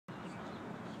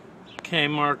Okay,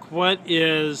 Mark, what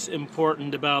is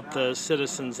important about the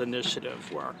Citizens Initiative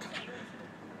work?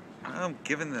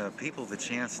 Giving the people the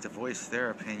chance to voice their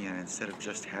opinion instead of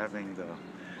just having the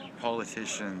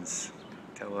politicians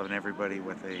telling everybody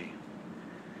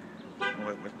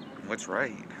what's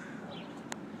right.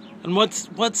 And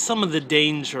what's some of the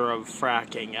danger of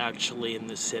fracking actually in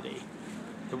the city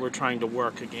that we're trying to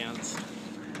work against?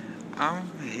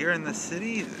 Here in the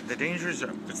city, the dangers,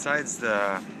 besides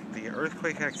the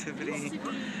earthquake activity,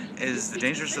 is the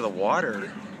dangers to the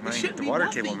water. The water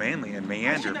table mainly, and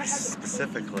meander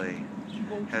specifically,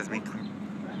 has me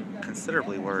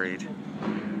considerably worried.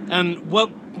 And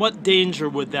what danger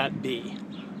would that be?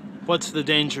 What's the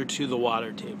danger to the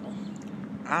water table?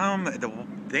 The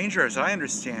danger, as I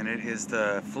understand it, is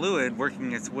the fluid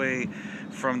working its way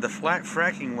from the flat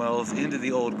fracking wells into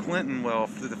the old Clinton well,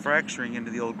 through the fracturing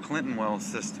into the old Clinton well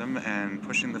system, and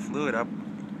pushing the fluid up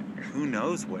who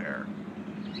knows where.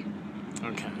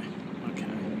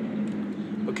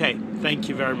 Okay, thank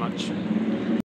you very much.